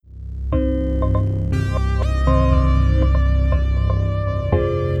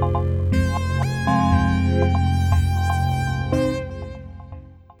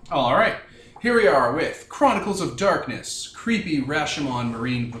are with Chronicles of Darkness, Creepy Rashomon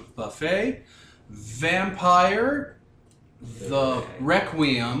Marine Buffet, Vampire, The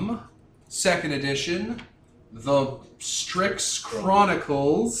Requiem, 2nd edition, The Strix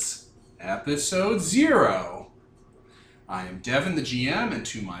Chronicles, Episode 0. I am Devin, the GM, and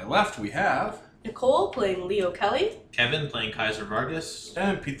to my left we have... Nicole playing Leo Kelly. Kevin playing Kaiser Vargas.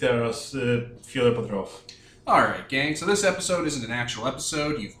 And Peter as Fyodor Petrov. Alright, gang, so this episode isn't an actual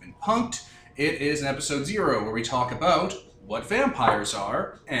episode. You've been punked. It is an episode 0 where we talk about what vampires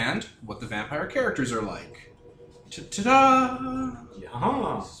are and what the vampire characters are like. Ta-da!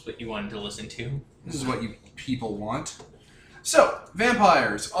 Yeah. This is what you wanted to listen to. This is what you people want. So,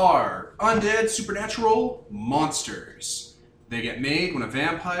 vampires are undead supernatural monsters. They get made when a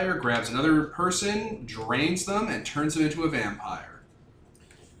vampire grabs another person, drains them, and turns them into a vampire.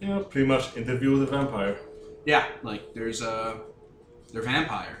 Yeah, pretty much Interview with a Vampire. Yeah, like they're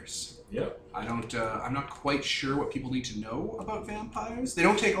vampires. Yeah. I'm not quite sure what people need to know about vampires. They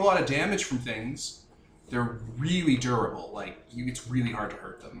don't take a lot of damage from things. They're really durable. Like, it's really hard to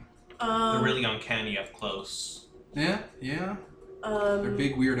hurt them. They're really uncanny up close. Yeah. They're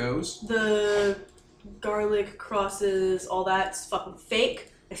big weirdos. The garlic crosses, all that's fucking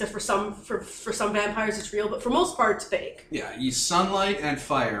fake. Except for some vampires it's real, but for most part it's fake. Yeah, sunlight and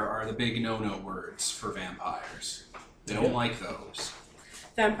fire are the big no-no words for vampires. They don't like those.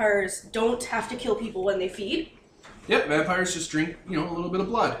 Vampires don't have to kill people when they feed. Yep, vampires just drink, a little bit of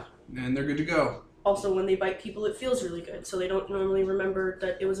blood, and they're good to go. Also, when they bite people, it feels really good, so they don't normally remember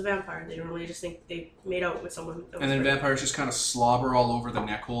that it was a vampire. They normally just think they made out with someone. And then vampires just kind of slobber all over the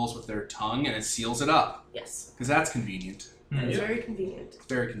neck holes with their tongue, and it seals it up. Yes. Because that's convenient. That is very convenient.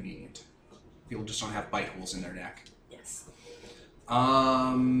 Very convenient. People just don't have bite holes in their neck. Yes.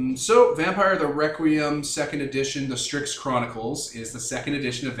 So, Vampire the Requiem 2nd edition, The Strix Chronicles, is the 2nd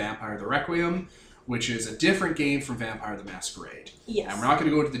edition of Vampire the Requiem, which is a different game from Vampire the Masquerade. Yes. And we're not going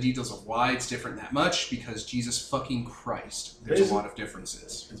to go into the details of why it's different that much, because Jesus fucking Christ, there's a lot of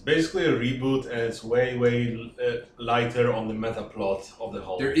differences. It's basically a reboot, and it's way lighter on the meta plot of the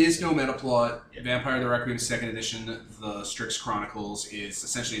whole. There is no meta plot. Vampire the Requiem 2nd edition, The Strix Chronicles, is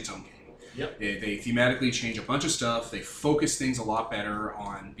essentially its own game. Yep. They thematically change a bunch of stuff. They focus things a lot better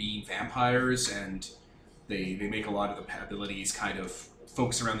on being vampires, and they make a lot of the abilities kind of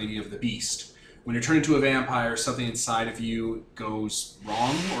focus around the idea of the beast. When you're turned into a vampire, something inside of you goes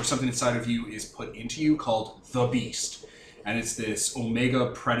wrong, or something inside of you is put into you called the beast. And it's this omega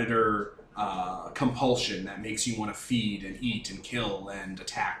predator compulsion that makes you want to feed and eat and kill and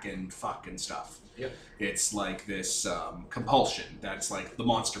attack and fuck and stuff. Yep. It's like this compulsion that's like the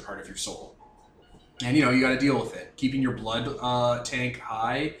monster part of your soul. And you got to deal with it. Keeping your blood tank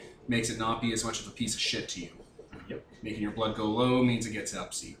high makes it not be as much of a piece of shit to you. Yep. Making your blood go low means it gets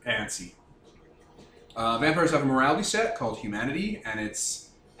antsy. Vampires have a morality set called Humanity, and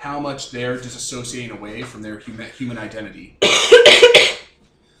it's how much they're disassociating away from their human identity.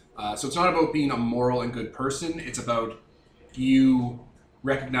 So it's not about being a moral and good person, it's about you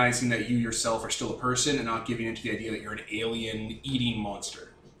recognizing that you yourself are still a person and not giving into the idea that you're an alien eating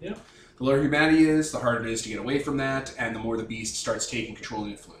monster. Yeah. The lower humanity is, the harder it is to get away from that, and the more the beast starts taking control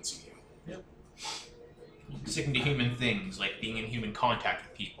and influencing you. Yep. Sticking to human things, like being in human contact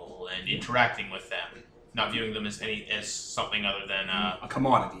with people and interacting with them, not viewing them as something other than A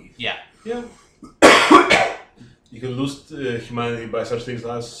commodity. Yeah. Yeah. You can lose humanity by such things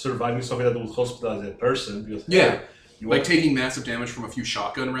as surviving something that would hospitalize a person. Because, Yeah. Like taking massive damage from a few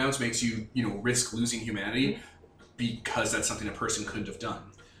shotgun rounds makes you, risk losing humanity because that's something a person couldn't have done.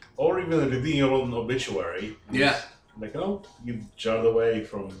 Or even reading your own obituary. Yeah. Like, you jarred away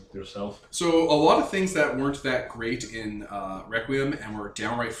from yourself. So a lot of things that weren't that great in Requiem and were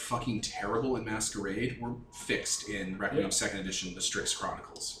downright fucking terrible in Masquerade were fixed in Requiem 2nd edition, The Strix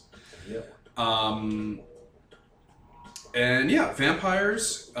Chronicles. Yeah. And yeah,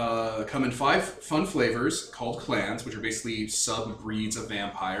 vampires come in 5 fun flavors called clans, which are basically sub-breeds of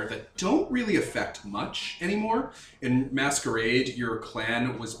vampire that don't really affect much anymore. In Masquerade, your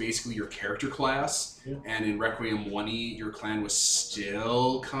clan was basically your character class, and in Requiem 1e, your clan was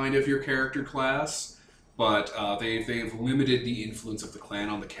still kind of your character class, but they've limited the influence of the clan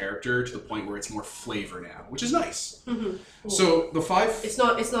on the character to the point where it's more flavor now, which is nice. Mm-hmm. Cool. So the 5... It's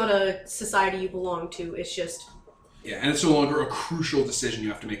not a society you belong to, it's just... Yeah, and it's no longer a crucial decision you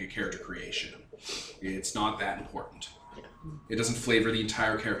have to make a character creation. It's not that important. Yeah. It doesn't flavor the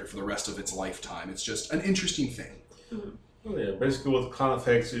entire character for the rest of its lifetime. It's just an interesting thing. Mm-hmm. Oh, yeah. Basically what clan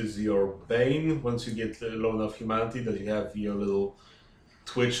affects is your bane once you get low enough humanity that you have your little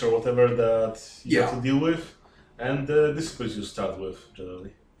twitch or whatever that you have to deal with. And disciplines you start with,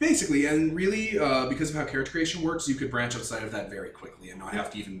 generally. Basically, and really, because of how character creation works, you could branch outside of that very quickly and not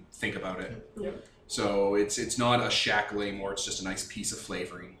have to even think about it. Yep. So it's not a shackle anymore, it's just a nice piece of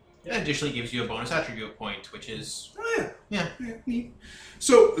flavoring. It additionally gives you a bonus attribute point, which is Oh, yeah. Neat.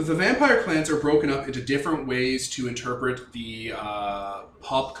 So the vampire clans are broken up into different ways to interpret the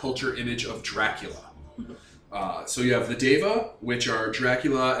pop culture image of Dracula. So you have the Deva, which are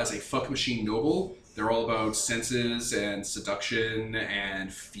Dracula as a fuck machine noble. They're all about senses and seduction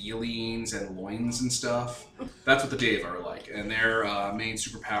and feelings and loins and stuff. That's what the Deva are like. And their main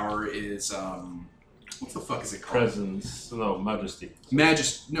superpower is, what the fuck is it called? Presence, no, majesty.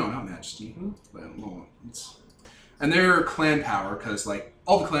 No, not Majesty. Well, and their clan power, because like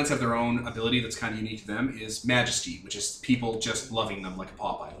all the clans have their own ability that's kind of unique to them, is Majesty, which is people just loving them like a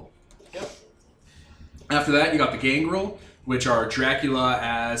pop idol. Yep. After that, you got the Gangrel, which are Dracula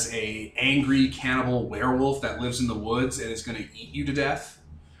as a angry cannibal werewolf that lives in the woods and is going to eat you to death.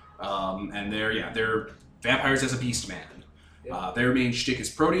 And they're vampires as a beast man. Yep. Their main shtick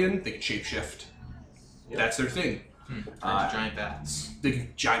is Protean. They can shapeshift. Yep. That's their thing. Giant bats.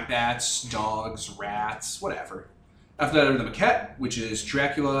 Giant bats, dogs, rats, whatever. After that, are the Maquette, which is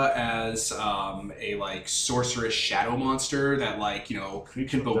Dracula as a like sorceress shadow monster that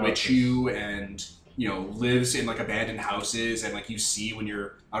can bewitch you and lives in like abandoned houses and like you see when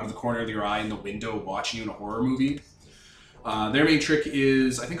you're out of the corner of your eye in the window watching you in a horror movie. Their main trick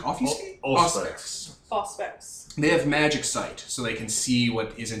is I think Auspex. Auspex. They have magic sight, so they can see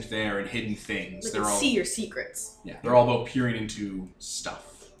what isn't there and hidden things. They can see your secrets. Yeah, they're all about peering into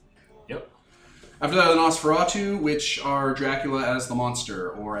stuff. Yep. After that, the Nosferatu, which are Dracula as the monster,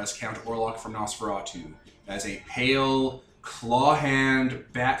 or as Count Orlok from Nosferatu, as a pale, claw-hand,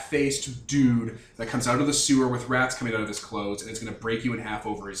 bat-faced dude that comes out of the sewer with rats coming out of his clothes, and is going to break you in half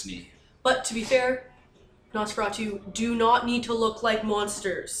over his knee. But to be fair, Nosferatu do not need to look like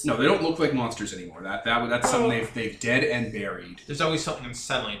monsters. No, they don't look like monsters anymore. That's something they've dead and buried. There's always something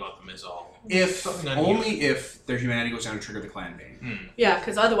unsettling about them is all. Only if their humanity goes down to trigger the clan bane. Yeah,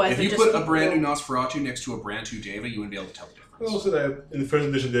 because otherwise If you put a brand new Nosferatu next to a brand new Deva, you wouldn't be able to tell the difference. Also, that in the first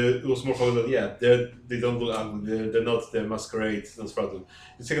edition, it was more common that they don't look ugly. They're not the masquerade Nosferatu. In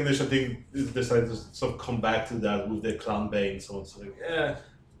the second edition, I think they decided to sort of come back to that with the clan bane. So it's like a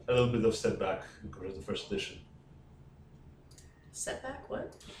little bit of setback compared to the first edition. Setback?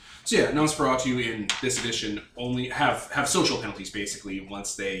 What? So yeah, Nosferatu in this edition only have social penalties basically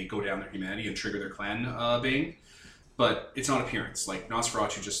once they go down their humanity and trigger their clan bane, but it's not appearance. Like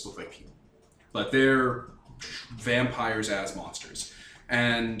Nosferatu just look like people, but they're vampires as monsters,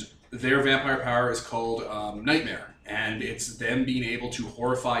 and their vampire power is called Nightmare, and it's them being able to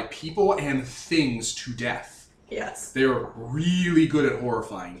horrify people and things to death. Yes. They're really good at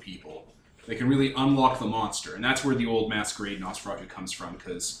horrifying people. They can really unlock the monster, and that's where the old Masquerade Nosferatu comes from,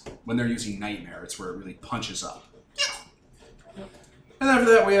 because when they're using Nightmare, it's where it really punches up. And after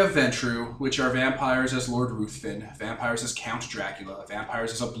that, we have Ventrue, which are vampires as Lord Ruthven, vampires as Count Dracula,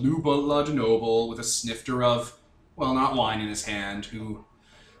 vampires as a blue-blood noble with a snifter of, well, not wine in his hand, who,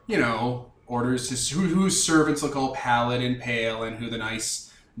 orders whose servants look all pallid and pale, and who the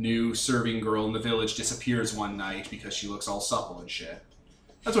nice new serving girl in the village disappears one night because she looks all supple and shit.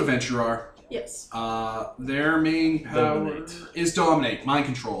 That's what Ventrue are. Yes. Their main power is dominate, mind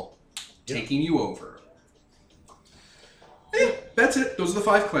control, taking you over. Yeah, that's it. Those are the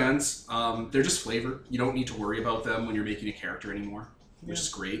 5 clans. They're just flavor. You don't need to worry about them when you're making a character anymore, which is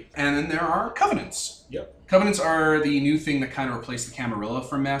great. And then there are covenants. Yep. Covenants are the new thing that kind of replaced the Camarilla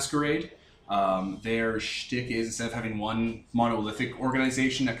from Masquerade. Their shtick is, instead of having one monolithic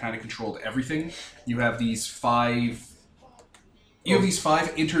organization that kind of controlled everything, you have these 5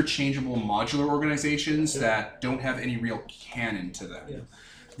 interchangeable modular organizations that don't have any real canon to them. Yeah.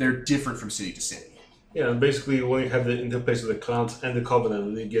 They're different from city to city. Yeah, and basically when you have the interplace of the clans and the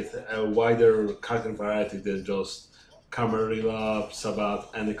covenant, you get a wider character variety than just Camarilla, Sabbath,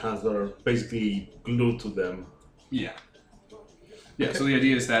 and the clans that are basically glued to them. Yeah. Yeah, so the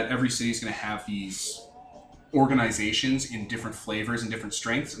idea is that every city is going to have these organizations in different flavors and different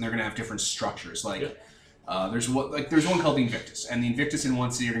strengths, and they're going to have different structures. There's one called the Invictus, and the Invictus in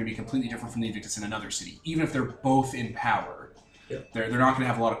one city are going to be completely different from the Invictus in another city, even if they're both in power. Yep. They're not going to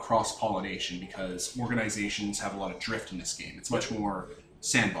have a lot of cross-pollination because organizations have a lot of drift in this game. It's much more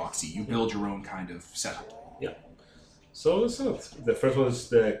sandboxy. You build your own kind of setup. Yeah. So that's it. The first one is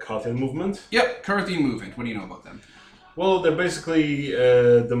the Carthian movement. Yep, Carthian movement. What do you know about them? Well, they're basically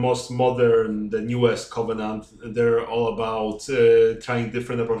the most modern, the newest covenant. They're all about trying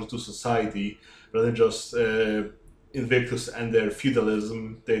different approaches to society rather than just Invictus and their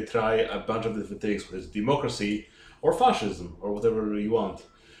feudalism. They try a bunch of different things, whether it's democracy or fascism or whatever you want.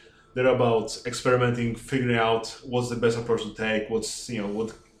 They're about experimenting, figuring out what's the best approach to take, what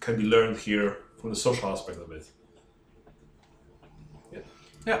can be learned here from the social aspect of it.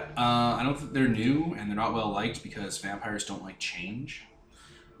 Yeah, I don't think they're new and they're not well liked because vampires don't like change.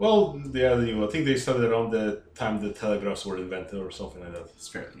 Well, yeah, I think they started around the time the telegraphs were invented or something like that. It's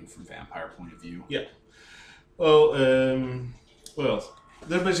fairly new from vampire point of view. Yeah. Well, what else?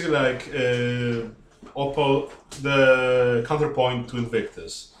 They're basically like the counterpoint to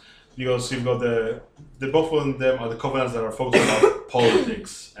Invictus, because you've got the both of them are the covenants that are focused on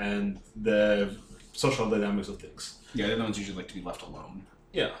politics and the social dynamics of things. Yeah, they're the ones usually like to be left alone.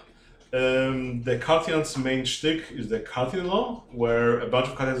 Yeah. The Carthians' main shtick is the Carthian law, where a bunch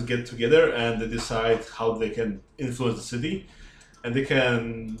of Carthians get together and they decide how they can influence the city. And they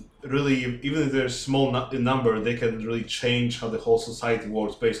can really, even if they're small in number, they can really change how the whole society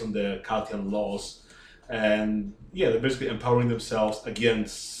works based on the Carthian laws. And yeah, they're basically empowering themselves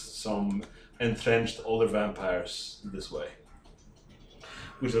against some entrenched older vampires this way.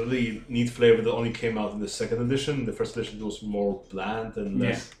 Which is a really neat flavor that only came out in the second edition. The first edition was more bland and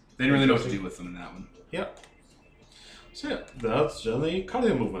less. They didn't really know what to do with them in that one. Yeah. So yeah, that's generally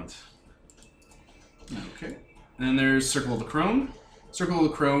Carthian movement. Okay. And then there's Circle of the Crone. Circle of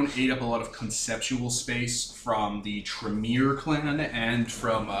the Crone ate up a lot of conceptual space from the Tremere clan and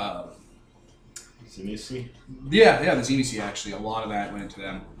from Zenisi. Yeah, the Zenisi actually. A lot of that went into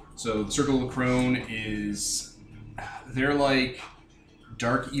them. So the Circle of the Crone is they're like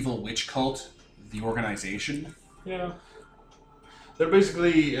Dark Evil Witch Cult, the organization. Yeah. They're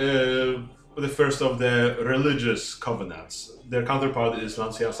basically the first of the religious covenants. Their counterpart is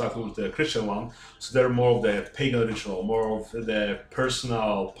Lancia Sanctum, the Christian one, so they're more of the pagan ritual, more of the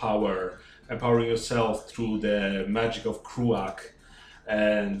personal power, empowering yourself through the magic of Kruak,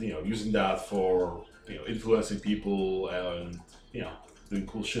 and using that for influencing people and doing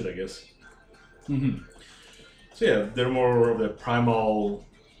cool shit, I guess. Mm-hmm. So yeah, they're more of the primal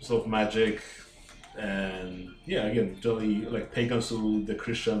sort of magic. And yeah, again, generally like pagans to the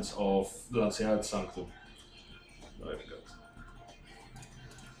Christians of Lancia Sanctum.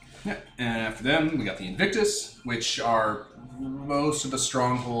 Yeah, and after them we got the Invictus, which are most of the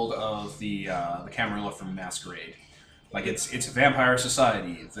stronghold of the Camarilla from Masquerade. Like it's a vampire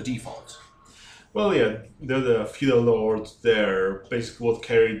society, the default. Well, yeah, they're the feudal lords. They're basically what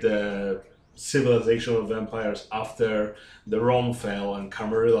carried the civilization of vampires after the Rome fell and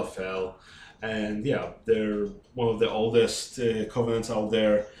Camarilla fell. And yeah, they're one of the oldest covenants out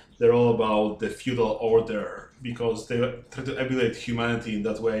there. They're all about the feudal order because they try to emulate humanity in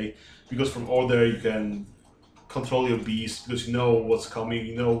that way. Because from order you can control your beast because you know what's coming,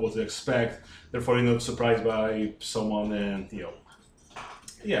 you know what to expect. Therefore, you're not surprised by someone, and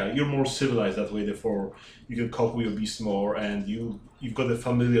you're more civilized that way. Therefore, you can cope with your beast more, and you've got the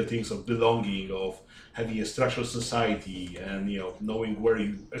familiar things of belonging, of having a structured society, and knowing where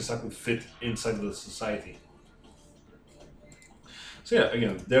you exactly fit inside of the society. So yeah,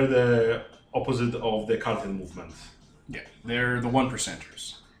 again, they're the opposite of the Carthian movement. Yeah, they're the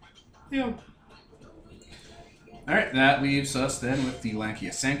 1%ers. Yeah. Alright, that leaves us then with the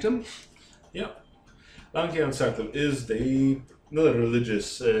Lancia Sanctum. Yeah. Lancia Sanctum is another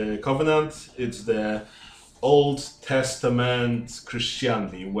religious covenant. It's the Old Testament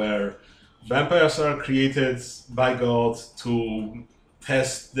Christianity, where vampires are created by God to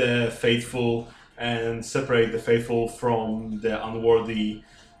test the faithful and separate the faithful from the unworthy.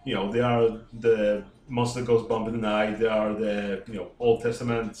 They are the monster that goes bump in the night. They are the Old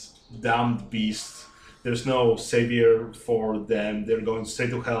Testament damned beasts. There's no savior for them. They're going straight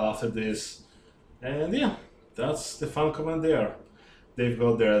to hell after this. And yeah, that's the fun covenant there. They've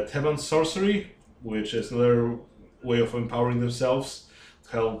got their Theban sorcery, which is another way of empowering themselves to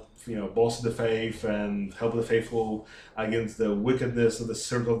help bolster the faith and help the faithful against the wickedness of the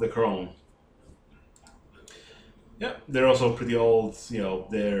Circle of the Crone. Yeah, they're also pretty old.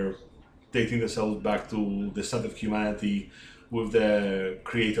 They're dating themselves back to the start of humanity, with the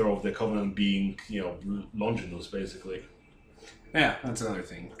creator of the covenant being Longinus, basically. Yeah, that's another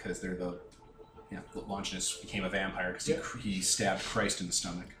thing, because they're Longinus became a vampire because he stabbed Christ in the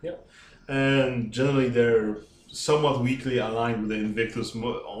stomach. Yeah, and generally they're somewhat weakly aligned with the Invictus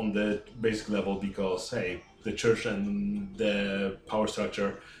on the basic level because, hey, the church and the power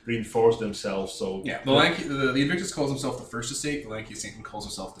structure reinforce themselves. So yeah, the Invictus calls himself the First Estate. The Lancia Sanctum calls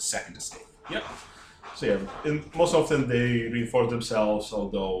himself the Second Estate. Yeah. So yeah, most often they reinforce themselves,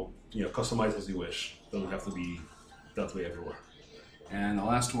 although customize as you wish. Doesn't have to be that way everywhere. And the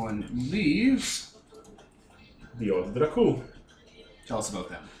last one leaves The Order of Dracul. Tell us about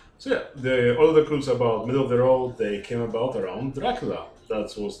them. So yeah, the Order of Dracul is about middle of the road. They came about around Dracula. That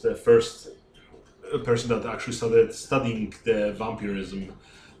was the first person that actually started studying the vampirism,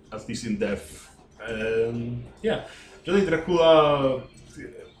 at least in depth. Yeah, Johnny Dracula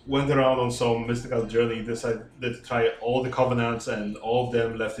went around on some mystical journey, decided to try all the covenants, and all of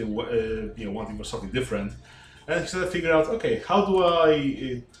them left him, wanting for something different. And he started to figure out, okay, how do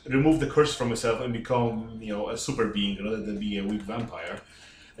I remove the curse from myself and become, a super being rather than being a weak vampire?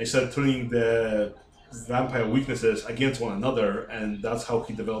 And he started turning the vampire weaknesses against one another, and that's how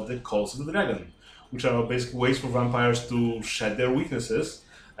he developed the Calls of the Dragon, which are basically ways for vampires to shed their weaknesses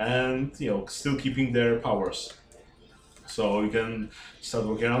and still keeping their powers. So you can start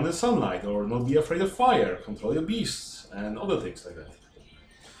walking around in sunlight, or not be afraid of fire, control your beasts, and other things like that.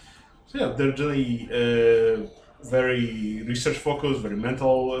 So yeah, they're generally very research focused, very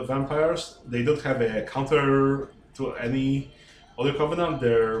mental vampires. They don't have a counter to any other covenant.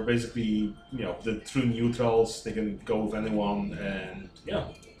 They're basically the true neutrals. They can go with anyone, and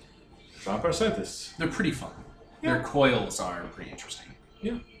vampire scientists. They're pretty fun. Yeah. Their coils are pretty interesting.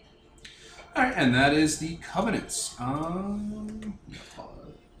 Yeah. Alright, and that is the Covenants.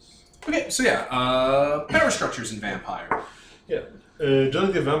 Okay, so power structures in Vampire. Yeah.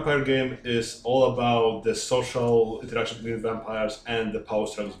 Generally, the vampire game is all about the social interaction between vampires and the power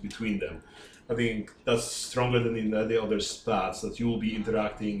struggles between them. I think that's stronger than in the other splats, that you will be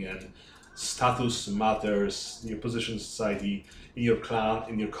interacting, and status matters, your position in society, in your clan,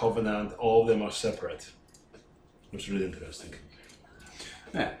 in your covenant, all of them are separate. Which is really interesting.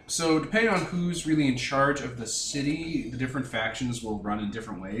 Yeah, so depending on who's really in charge of the city, the different factions will run in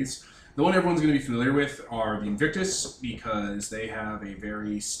different ways. The one everyone's going to be familiar with are the Invictus, because they have a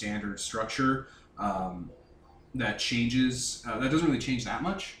very standard structure that changes. That doesn't really change that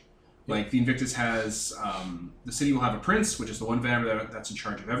much. Like, the Invictus has, the city will have a prince, which is the one vampire that's in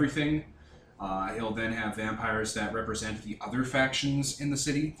charge of everything. He'll then have vampires that represent the other factions in the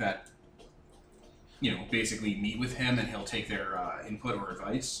city that, basically meet with him, and he'll take their input or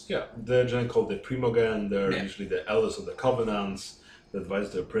advice. Yeah, they're generally called the Primogen. They're Yeah. usually the elders of the covenants that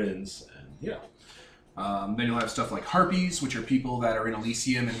advise their prince, and Then you'll have stuff like Harpies, which are people that are in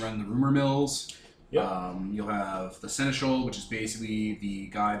Elysium and run the rumor mills. Yeah. You'll have the Seneschal, which is basically the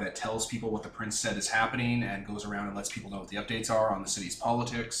guy that tells people what the prince said is happening and goes around and lets people know what the updates are on the city's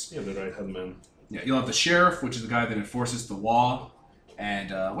politics. the right-hand man. Yeah, you'll have the Sheriff, which is the guy that enforces the law.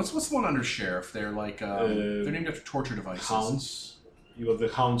 And what's the one under Sheriff? They're like they're named after torture devices. Hounds. You got the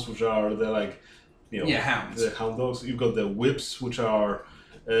hounds, which are hounds. Hounds. The hound dogs. You've got the whips, which are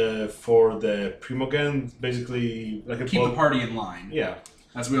for the Primogen, basically like a Keep the party in line. Yeah.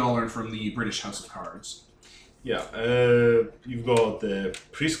 As we all learned from the British House of Cards. Yeah. You've got the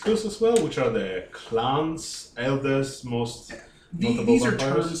Priscus as well, which are the clans, elders, most notable These are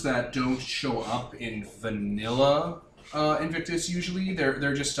vampires. terms that don't show up in vanilla Invictus usually.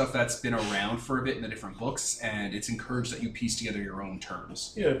 They're just stuff that's been around for a bit in the different books, and it's encouraged that you piece together your own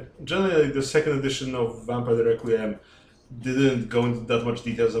terms. Yeah, generally the second edition of Vampire the Requiem didn't go into that much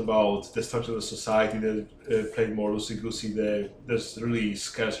details about the structure of the society. They played more loosey-goosey. There's really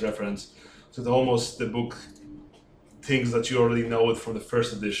scarce reference. So the book things that you already know it from the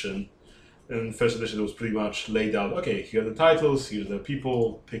first edition. In first edition it was pretty much laid out, okay, here are the titles, here's the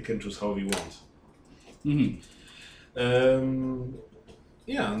people, pick and choose however you want. Mm-hmm.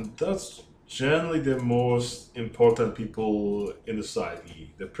 And that's generally the most important people in the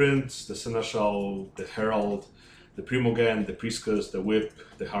society. The prince, the seneschal, the herald, the primogen, the priestess, the whip,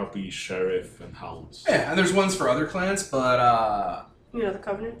 the harpy, sheriff, and hounds. Yeah, and there's ones for other clans, but The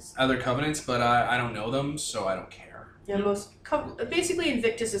Covenants. other covenants, but I don't know them, so I don't care. Yeah, basically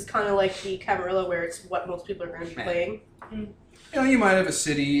Invictus is kind of like the Camarilla, where it's what most people are going to be playing. You might have a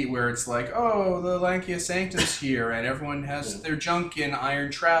city where it's like, oh, the Lankia Sanctum's here, and everyone has their junk in iron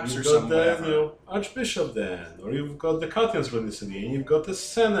traps You've or got something. the archbishop then, or you've got the Cartians running the city, and you've got the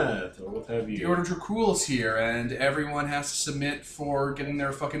senate, or what have you. The Order of Dracul's here, and everyone has to submit for getting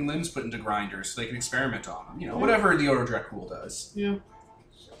their fucking limbs put into grinders so they can experiment on them. Whatever the Order of Dracul does. Yeah.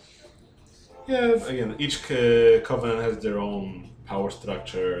 Yeah, again, each covenant has their own power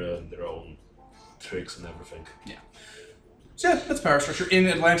structure and their own tricks and everything. So yeah, that's power structure. In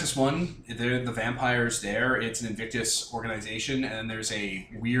Atlantis 1, the vampires there, it's an Invictus organization, and there's a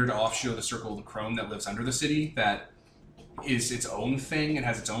weird offshoot of the Circle of the Crone that lives under the city that is its own thing and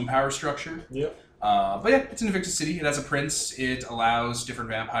has its own power structure. Yep. But yeah, it's an Invictus city. It has a prince. It allows different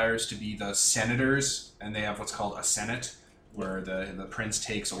vampires to be the senators, and they have what's called a senate, where the prince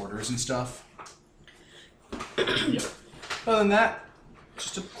takes orders and stuff. Other than that,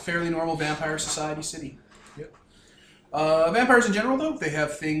 just a fairly normal vampire society city. Vampires in general, though, they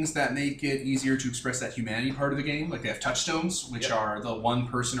have things that make it easier to express that humanity part of the game. Like they have touchstones, which are the one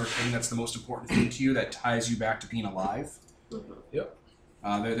person or thing that's the most important thing to you that ties you back to being alive. Yep.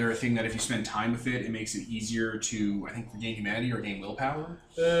 They're a thing that if you spend time with it, it makes it easier to, I think, gain humanity or gain willpower.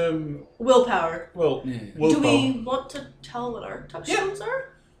 Willpower. Well, Yeah. Do we want to tell what our touchstones are?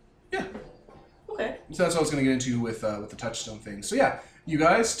 Yeah. Okay. So that's what I was going to get into with the touchstone thing. So yeah, you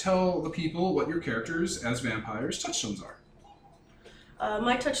guys tell the people what your characters as vampires' touchstones are.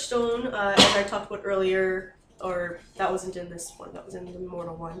 My touchstone, as I talked about earlier, or that wasn't in this one, that was in the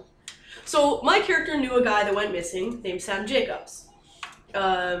Mortal one. So my character knew a guy that went missing named Sam Jacobs.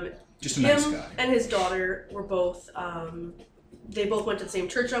 Just a nice Him guy. and his daughter were both, they both went to the same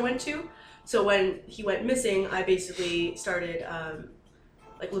church I went to. So when he went missing, I basically started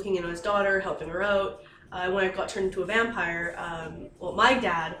like looking into his daughter, helping her out. When I got turned into a vampire, well, my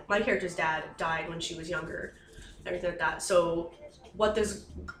character's dad died when she was younger, everything like that. So what this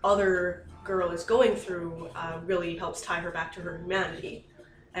other girl is going through really helps tie her back to her humanity,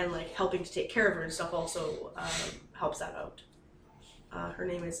 and like helping to take care of her and stuff also helps that out. Her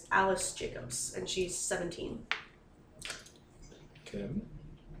name is Alice Jacobs, and she's 17. Okay.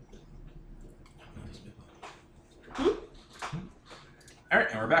 Alright,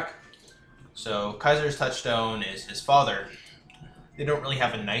 and we're back. So Kaiser's touchstone is his father. They don't really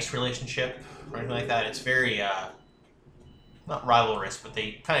have a nice relationship or anything like that. It's very, not rivalrous, but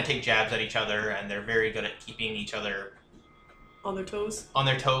they kind of take jabs at each other, and they're very good at keeping each other On their toes. on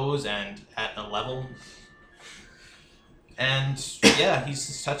their toes and at a level. And yeah, he's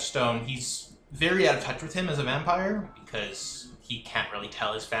his touchstone. He's very out of touch with him as a vampire because he can't really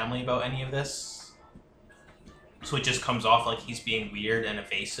tell his family about any of this. So it just comes off like he's being weird and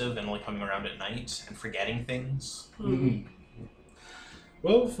evasive and only coming around at night and forgetting things. Mm-hmm.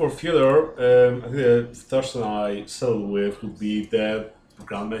 Well, for Fyodor, I think the touchstone I settled with would be the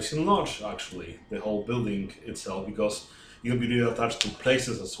Grand Mason Lodge, actually, the whole building itself, because you'll be really attached to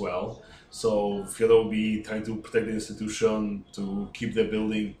places as well. So Fyodor will be trying to protect the institution, to keep the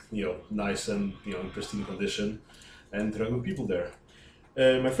building, nice and in pristine condition, and interact with people there.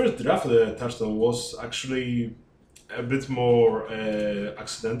 My first draft of the touchstone was actually a bit more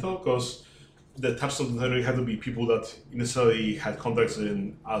accidental, because the touchstone doesn't really have to be people that necessarily had contacts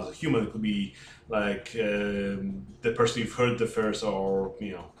in as a human. It could be like the person you've heard the first, or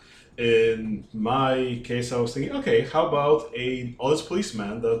In my case, I was thinking, okay, how about an honest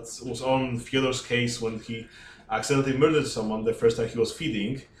policeman that was on Fyodor's case when he accidentally murdered someone the first time he was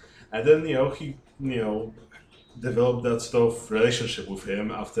feeding, and then he developed that sort of relationship with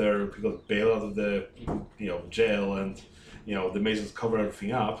him after he got bailed out of the jail, and the Masons cover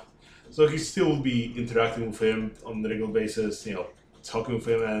everything up. So he still will be interacting with him on a regular basis, talking with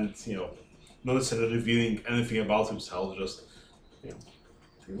him, and not necessarily revealing anything about himself, just yeah.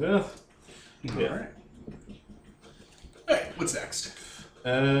 Alright. Alright, what's next?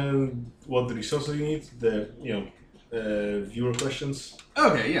 And what the resources you need, the viewer questions.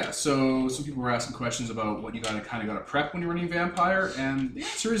 Okay, yeah. So some people were asking questions about what you kind of got to prep when you're running Vampire, and the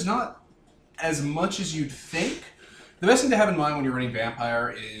answer is not as much as you'd think. The best thing to have in mind when you're running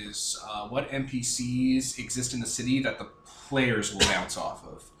Vampire is what NPCs exist in the city that the players will bounce off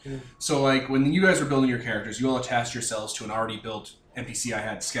of. Yeah. So, like, when you guys were building your characters, you all attached yourselves to an already built NPC I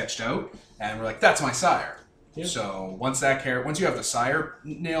had sketched out, and we're like, that's my sire. Yeah. So once you have the sire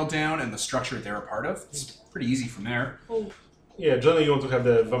nailed down and the structure they're a part of, it's pretty easy from there. Yeah, generally you want to have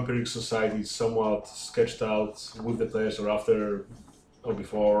the Vampiric Society somewhat sketched out with the players or after or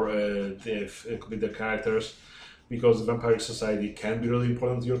before if it could be their characters, because the Vampiric Society can be really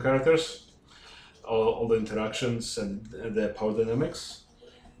important to your characters, all the interactions and the power dynamics.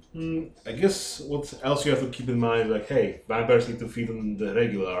 I guess what else you have to keep in mind, like, hey, vampires need to feed on the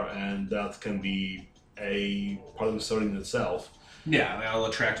regular, and that can be a part of the story in itself. Yeah, that'll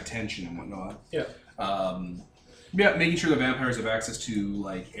attract attention and whatnot. Yeah. Yeah, making sure the vampires have access to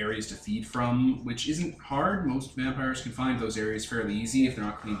like areas to feed from, which isn't hard. Most vampires can find those areas fairly easy if they're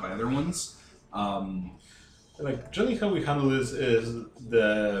not cleaned by other ones. Like, generally how we handle this is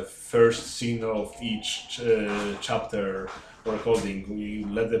the first scene of each chapter or recording. We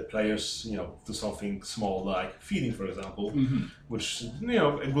let the players, do something small like feeding, for example, which,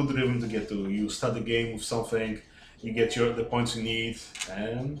 a good rhythm to get to. You start the game with something, you get the points you need,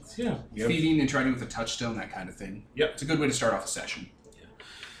 and Feeding, interacting with a touchstone, that kind of thing. Yep. It's a good way to start off a session.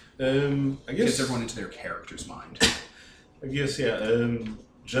 I guess Gets everyone into their character's mind.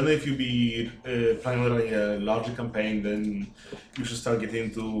 Generally, if you be planning on running a larger campaign, then you should start getting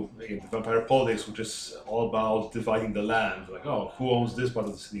into the vampire politics, which is all about dividing the land. Like, who owns this part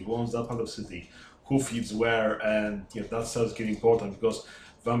of the city? Who owns that part of the city? who feeds where, and that starts getting important because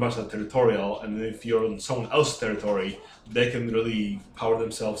vampires are territorial, and if you're on someone else's territory, they can really power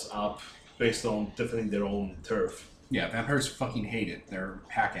themselves up based on defending their own turf. Yeah, vampires fucking hate it. They're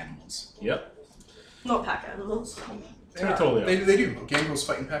pack animals. Yep. Not pack animals. Territorial. They do. Gangrels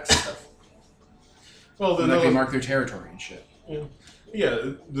fight in packs and stuff. Well, They mark their territory and shit. Yeah,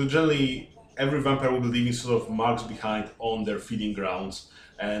 generally every vampire will be leaving sort of marks behind on their feeding grounds,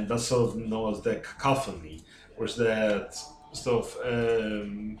 and that's sort of known as the cacophony, which is that sort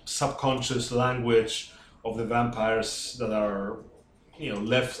of subconscious language of the vampires that are,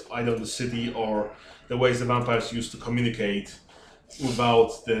 left either in the city or the ways the vampires used to communicate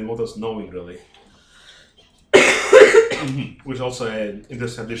without the mortals knowing, really. Which is also an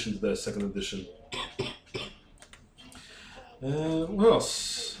interesting addition to the second edition. What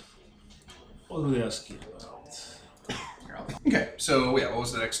else? What did we ask you about? Okay, so what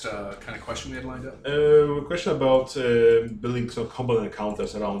was the next kind of question we had lined up? A question about building some combat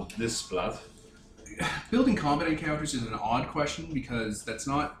encounters around this splat. Building combat encounters is an odd question because that's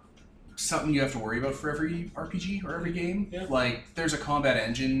not something you have to worry about for every RPG or every game. Yeah. Like, there's a combat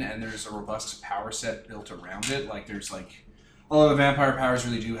engine and there's a robust power set built around it. Like, there's like, the vampire powers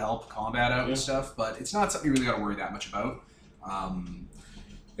really do help combat out and stuff, but it's not something you really got to worry that much about.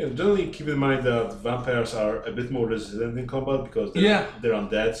 Generally keep in mind that vampires are a bit more resilient in combat because they're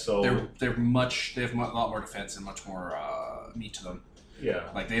undead, so they have a lot more defense and much more meat to them. yeah.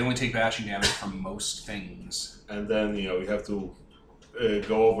 Like, they only take bashing damage from most things. And then you have to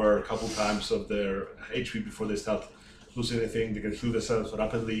go over a couple times of their HP before they start losing anything. They can heal themselves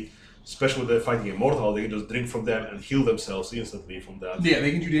rapidly. Especially when they're fighting immortal, they can just drink from them and heal themselves instantly from that. Yeah,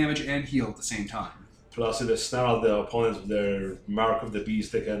 they can do damage and heal at the same time. Plus, if they snare out the opponents with their Mark of the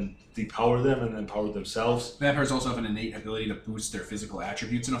Beast, they can depower them and empower themselves. Vampires also have an innate ability to boost their physical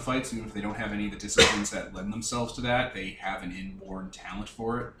attributes in a fight, so even if they don't have any of the disciplines that lend themselves to that, they have an inborn talent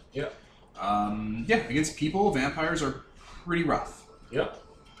for it. Yeah. Against people, vampires are pretty rough. Yeah.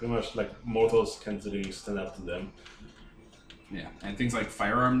 Pretty much like mortals can't really stand up to them. Yeah, and things like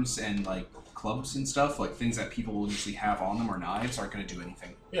firearms and like clubs and stuff, like things that people will usually have on them or knives, aren't going to do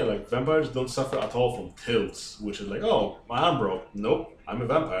anything. Yeah, like vampires don't suffer at all from tilts, which is like, oh, my arm broke. Nope, I'm a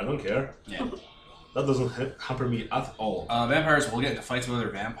vampire, I don't care. Yeah. That doesn't hamper me at all. Vampires will get into fights with other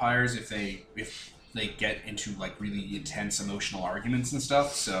vampires if they get into like really intense emotional arguments and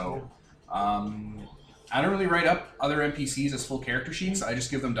stuff. So, I don't really write up other NPCs as full character sheets. I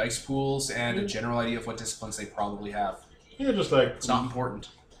just give them dice pools and a general idea of what disciplines they probably have. Yeah, just like It's not important.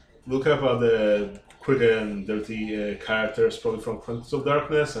 look up at the quick and dirty characters, probably from Chronicles of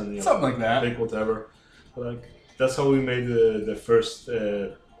Darkness, and Something like that. pick whatever. Like that's how we made the first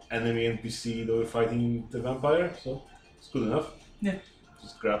enemy NPC that we're fighting the vampire. So it's good enough. Yeah.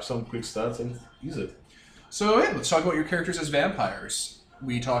 Just grab some quick stats and use it. So yeah, let's talk about your characters as vampires.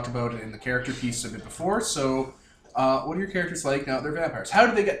 We talked about it in the character piece a bit before. So, what are your characters like now that they're vampires? How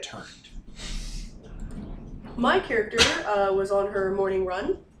do they get turned? My character was on her morning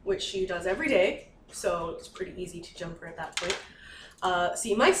run, which she does every day, so it's pretty easy to jump her at that point.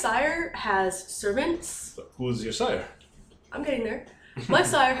 See, my sire has servants. So who's your sire? I'm getting there. My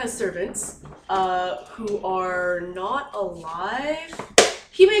sire has servants who are not alive.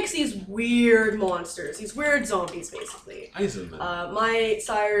 He makes these weird monsters, these weird zombies, basically. Eisenman. My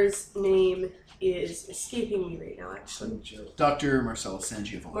sire's name is escaping me right now, actually. Dr. Marcellus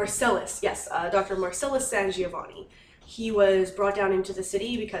Sangiovanni. Marcellus, yes, Dr. Marcellus Sangiovanni. He was brought down into the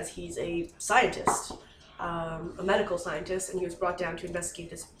city because he's a scientist, a medical scientist, and he was brought down to investigate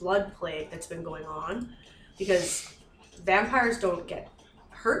this blood plague that's been going on, because vampires don't get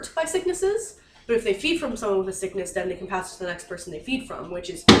hurt by sicknesses, but if they feed from someone with a sickness, then they can pass it to the next person they feed from,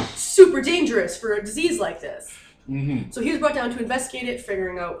 which is super dangerous for a disease like this. Mm-hmm. So he was brought down to investigate it,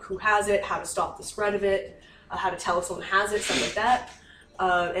 figuring out who has it, how to stop the spread of it, how to tell if someone has it, stuff like that.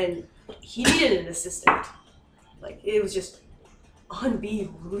 And he needed an assistant. Like, it was just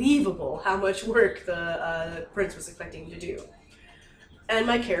unbelievable how much work the prince was expecting to do. And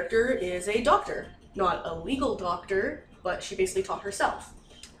my character is a doctor. Not a legal doctor, but she basically taught herself.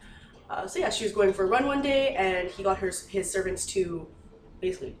 So yeah, she was going for a run one day, and he got his servants to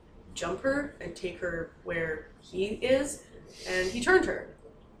basically jump her and take her where he is, and he turned her.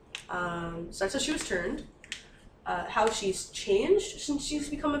 So that's how she was turned. How she's changed since she's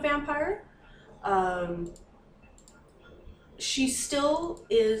become a vampire. She still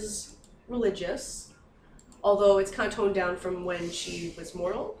is religious, although it's kind of toned down from when she was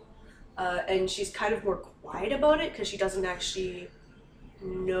mortal. And she's kind of more quiet about it because she doesn't actually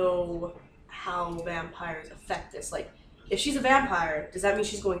know how vampires affect this. Like, if she's a vampire, does that mean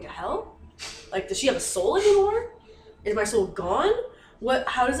she's going to hell? Like, does she have a soul anymore? Is my soul gone?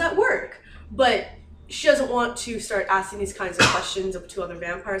 How does that work? But she doesn't want to start asking these kinds of questions to other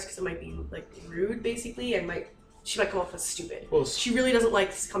vampires because it might be like rude, basically, and she might come off as stupid. Well, She really doesn't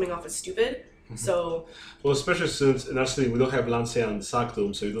like coming off as stupid. So, well, especially since naturally we don't have Lancia and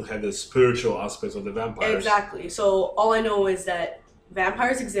Sanctum, so you don't have the spiritual aspects of the vampires. exactly. So all I know is that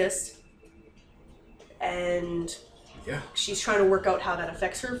vampires exist, and she's trying to work out how that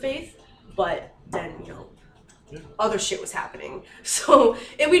affects her faith. But then, other shit was happening. So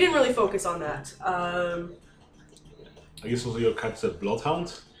we didn't really focus on that. I guess also your character's a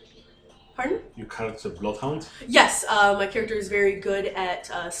bloodhound. Pardon? Your character's a bloodhound. Yes, my character is very good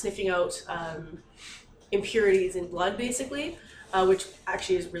at sniffing out impurities in blood, basically, which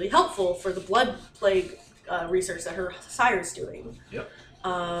actually is really helpful for the blood plague research that her sire's doing. Yep.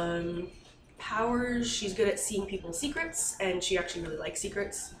 Powers, she's good at seeing people's secrets, and she actually really likes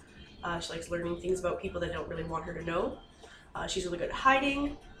secrets. She likes learning things about people that don't really want her to know. She's really good at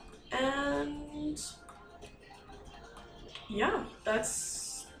hiding, and yeah,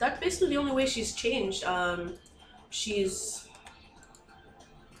 that's basically the only way she's changed. She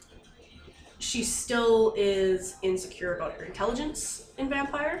still is insecure about her intelligence in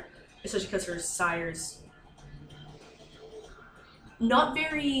Vampire, especially because her sire's not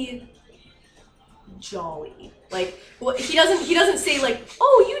very jolly. Like, well, he doesn't say like,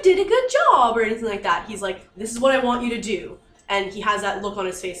 "Oh, you did a good job" or anything like that. He's like, "This is what I want you to do," and he has that look on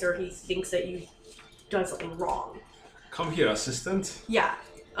his face, or he thinks that you've done something wrong. Come here, assistant. Yeah,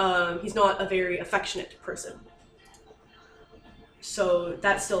 he's not a very affectionate person. So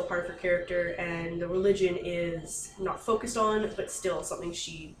that's still part of her character, and the religion is not focused on, but still something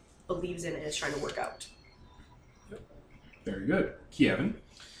she believes in and is trying to work out. Very good. Kevin.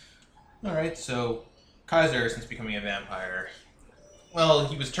 All right, so Kaiser, since becoming a vampire, well,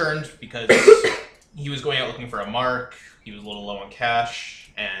 he was turned because he was going out looking for a mark. He was a little low on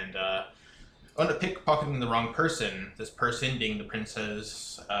cash, and wound up pickpocketing the wrong person. This person being the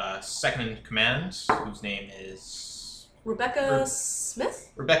prince's second in command, whose name is Rebecca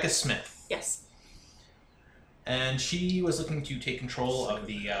Smith? Rebecca Smith. Yes. And she was looking to take control of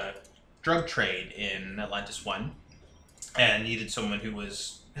the drug trade in Atlantis 1, and needed someone who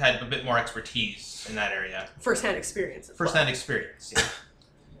had a bit more expertise in that area. First-hand experience. First-hand experience, yeah.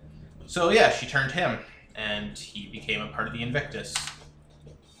 So yeah, she turned him, and he became a part of the Invictus.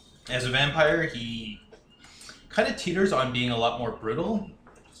 As a vampire, he kind of teeters on being a lot more brutal.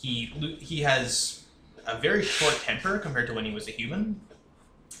 He has a very short temper compared to when he was a human,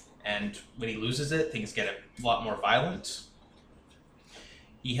 and when he loses it, things get a lot more violent.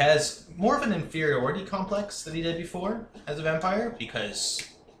 He has more of an inferiority complex than he did before as a vampire, because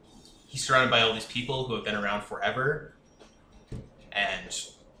he's surrounded by all these people who have been around forever. And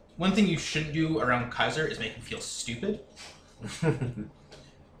one thing you shouldn't do around Kaiser is make him feel stupid.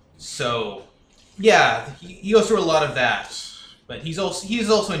 So, yeah, he goes through a lot of that. But he's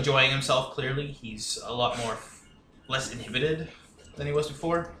also enjoying himself, clearly. He's a lot less inhibited than he was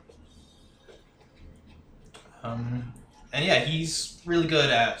before. And yeah, he's really good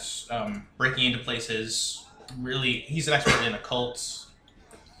at breaking into places. Really, he's an expert in occult,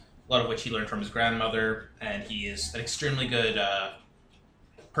 a lot of which he learned from his grandmother, and he is an extremely good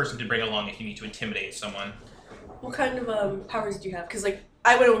person to bring along if you need to intimidate someone. What kind of powers do you have? Because, like,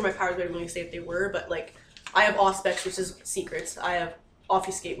 I went over my powers, but I didn't really say if they were, but, like, I have Auspex, which is secrets. I have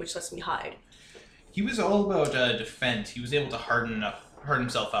Obfuscate, which lets me hide. He was all about defense. He was able to harden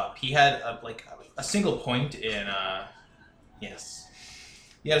himself up. He had a single point in yes.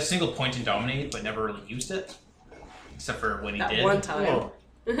 He had a single point in Dominate, but never really used it, except for when he did. That one time. Oh.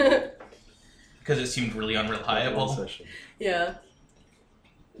 Because it seemed really unreliable. Yeah.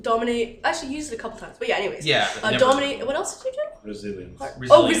 Dominate. I actually used it a couple times, but yeah. Anyways. Yeah. Never, Dominate. What else did you do? Resilience.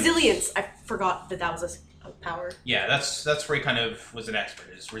 Oh, resilience. I forgot that was a power. Yeah, that's where he kind of was an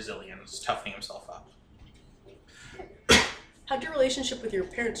expert, is resilience, toughening himself up. How'd your relationship with your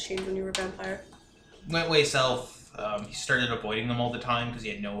parents change when you were a vampire? Went way south. He started avoiding them all the time because he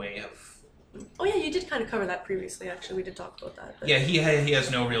had no way of... Oh yeah, you did kind of cover that previously, actually. We did talk about that. But... Yeah, he has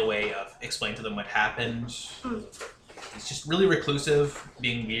no real way of explaining to them what happened. He's just really reclusive,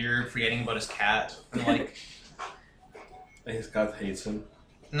 being weird, forgetting about his cat. And like... And his cat hates him.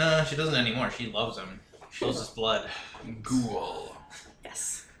 No, she doesn't anymore. She loves him. She loves his blood. Ghoul.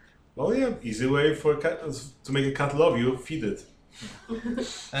 Yes. Well, yeah, easy way for a cat to make a cat love you, feed it.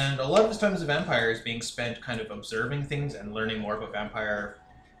 And a lot of his time as a vampire is being spent kind of observing things and learning more about vampire.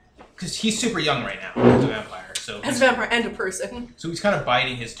 Because he's super young right now as a vampire. As a vampire and a person. So he's kind of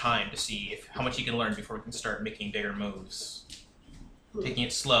biding his time to see how much he can learn before he can start making bigger moves. taking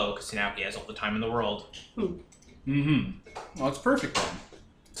it slow because now he has all the time in the world. Mm-hmm. Well, it's perfect then.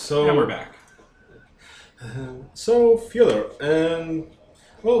 So And we're back. So Fyodor,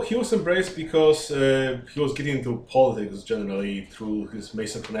 well, he was embraced because he was getting into politics generally through his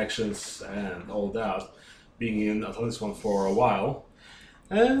Mason connections and all that, being in Atlantis One for a while,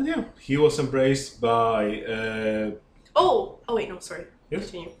 and yeah, he was embraced by. Oh wait, no, sorry. Yes?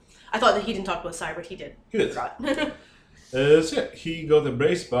 Continue. I thought that he didn't talk about Sai, but he did. He did. Forgot. So yeah, he got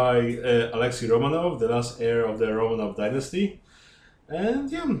embraced by Alexei Romanov, the last heir of the Romanov dynasty,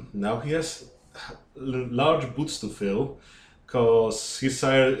 and yeah, now he has large boots to fill, because his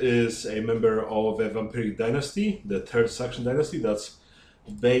sire is a member of a vampiric dynasty, the Third Section dynasty, that's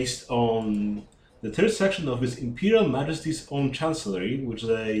based on the third section of His Imperial Majesty's own chancellery, which is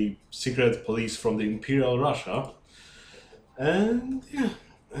a secret police from the Imperial Russia. And yeah,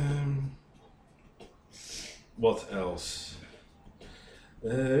 what else?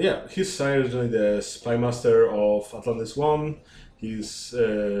 Yeah, his sire is the spy master of Atlantis One. He's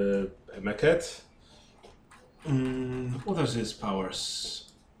a Maquette. What are his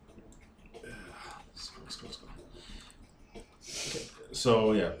powers? Let's go. Okay.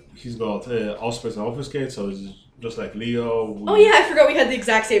 So yeah, he's got Auspex and Obfuscate, so it's just like Leo. Oh yeah, I forgot we had the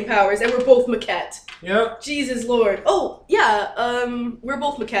exact same powers, and we're both Maquette. Yeah. Jesus Lord. Oh yeah, we're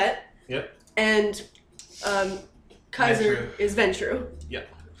both Maquette. Yep. And Kaiser Ventru. is Ventru.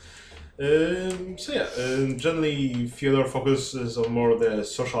 So yeah, generally Fyodor focuses on more the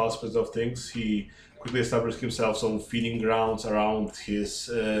social aspects of things. He quickly established himself some feeding grounds around his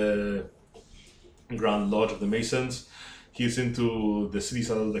Grand Lodge of the Masons. He's into the city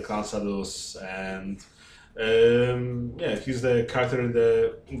saddles, the clan saddles, and yeah, he's the character in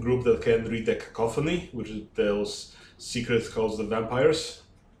the group that can read the cacophony, which is those secret codes of the vampires.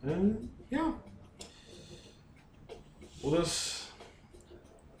 Yeah. What else?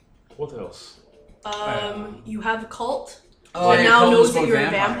 You have a cult. Oh, that yeah, now cult knows is that about you're a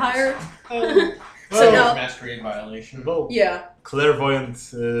vampires. vampire. So Well, now, Masquerade violation. well, yeah.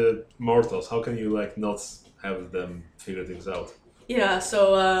 clairvoyant mortals. How can you like not have them figure things out? Yeah,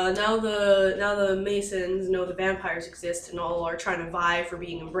 so now the Masons know the vampires exist and all are trying to vie for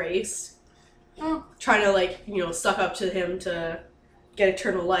being embraced. Trying to like, suck up to him to get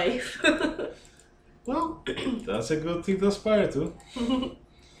eternal life. Well, that's a good thing to aspire to.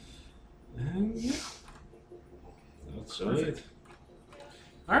 And yeah, that's really it.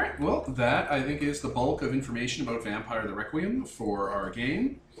 All right. Well, that I think is the bulk of information about Vampire the Requiem for our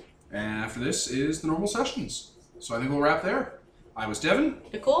game. And after this is the normal sessions. So I think we'll wrap there. I was Devin,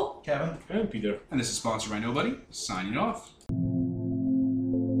 Nicole? Kevin? And Peter. and this is sponsored by Nobody. Signing off.